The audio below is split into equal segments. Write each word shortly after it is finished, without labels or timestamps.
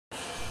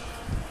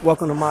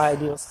Welcome to My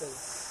Ideal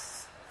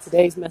State.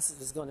 Today's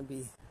message is going to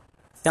be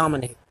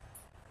dominate.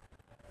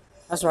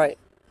 That's right,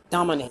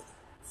 dominate.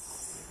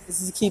 This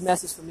is a key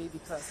message for me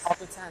because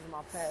oftentimes in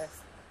my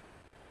past,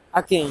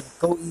 I can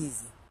go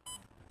easy.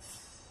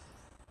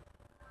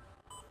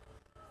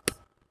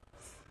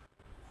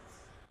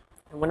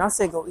 And when I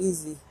say go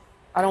easy,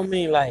 I don't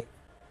mean like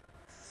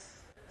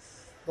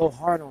go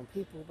hard on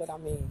people, but I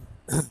mean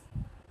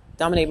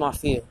dominate my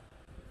field.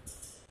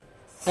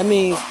 That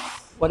means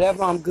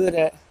whatever I'm good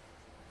at,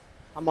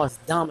 I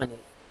must dominate.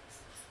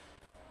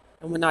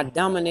 And when I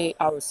dominate,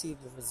 I receive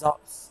the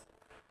results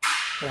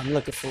that I'm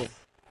looking for.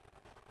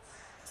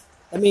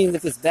 That means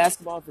if it's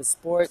basketball, if it's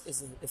sport,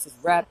 if it's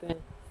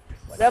rapping,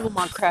 whatever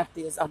my craft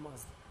is, I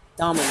must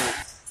dominate.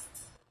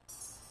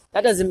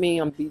 That doesn't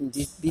mean I'm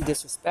be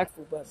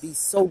disrespectful, but be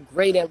so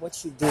great at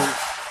what you do.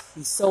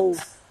 Be so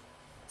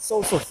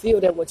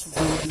fulfilled at what you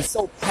do. Be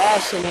so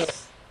passionate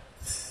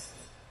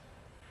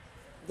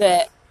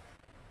that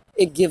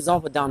it gives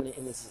off a dominant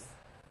energy.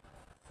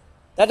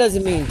 That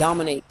doesn't mean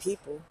dominate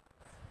people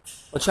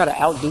or try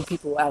to outdo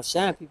people,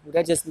 outshine people.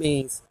 That just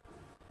means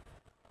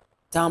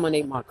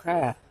dominate my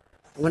craft.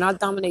 When I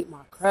dominate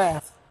my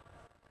craft,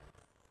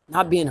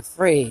 not being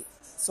afraid.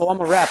 So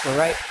I'm a rapper,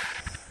 right?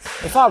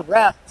 If I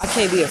rap, I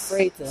can't be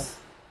afraid to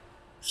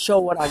show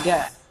what I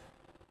got.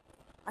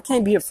 I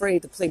can't be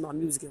afraid to play my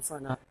music in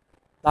front of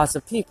lots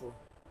of people.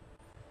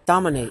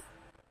 Dominate.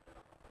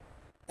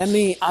 That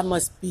means I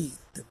must be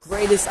the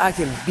greatest I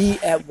can be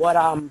at what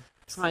I'm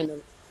trying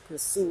to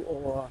pursue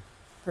or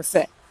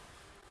perfect.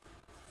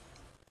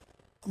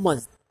 I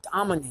must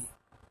dominate.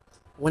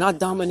 When I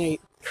dominate,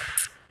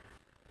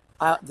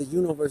 the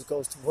universe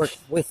goes to work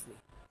with me.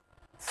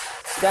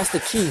 That's the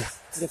key.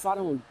 Because if I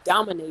don't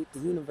dominate, the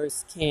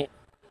universe can't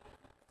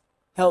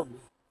help me.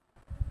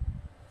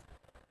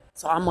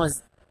 So I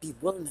must be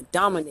willing to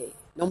dominate,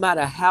 no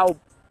matter how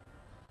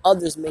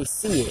others may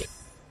see it.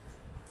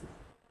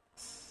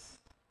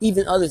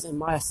 Even others in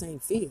my same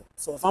field.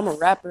 So if I'm a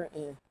rapper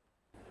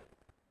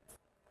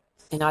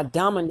and I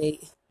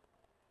dominate,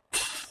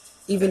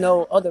 even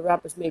though other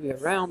rappers may be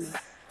around me,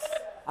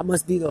 I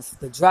must be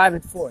the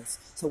driving force.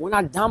 So when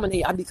I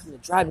dominate, I become the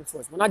driving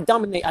force. When I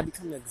dominate, I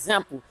become the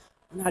example.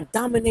 When I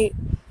dominate,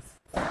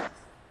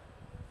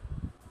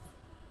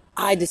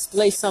 I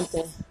display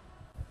something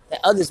that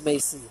others may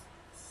see.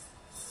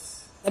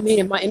 I mean,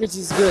 if my energy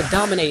is good,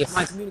 dominate. If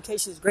my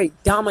communication is great,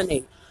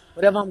 dominate.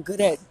 Whatever I'm good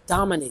at,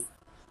 dominate.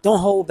 Don't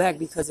hold back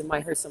because it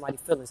might hurt somebody's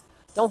feelings.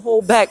 Don't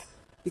hold back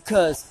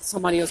because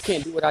somebody else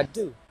can't do what I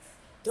do.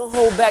 Don't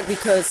hold back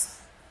because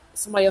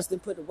somebody else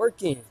didn't put the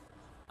work in.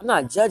 I'm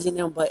not judging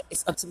them, but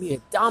it's up to me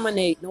to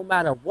dominate no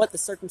matter what the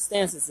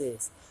circumstances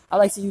is. I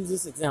like to use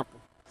this example.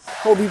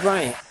 Kobe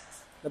Bryant,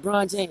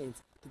 LeBron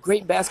James, the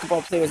great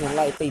basketball players in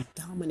life, they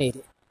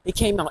dominated. They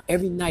came out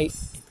every night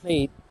and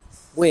played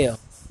well.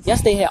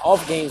 Yes, they had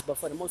off games, but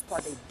for the most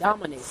part, they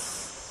dominated.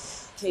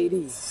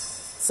 KD.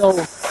 So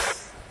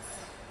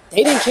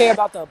they didn't care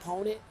about the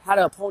opponent, how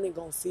the opponent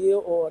gonna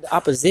feel, or the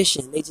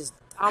opposition. They just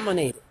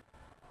dominated.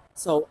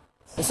 So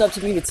it's up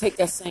to me to take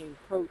that same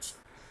approach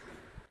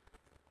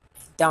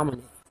and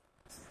dominate.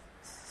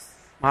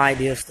 My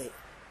ideal state.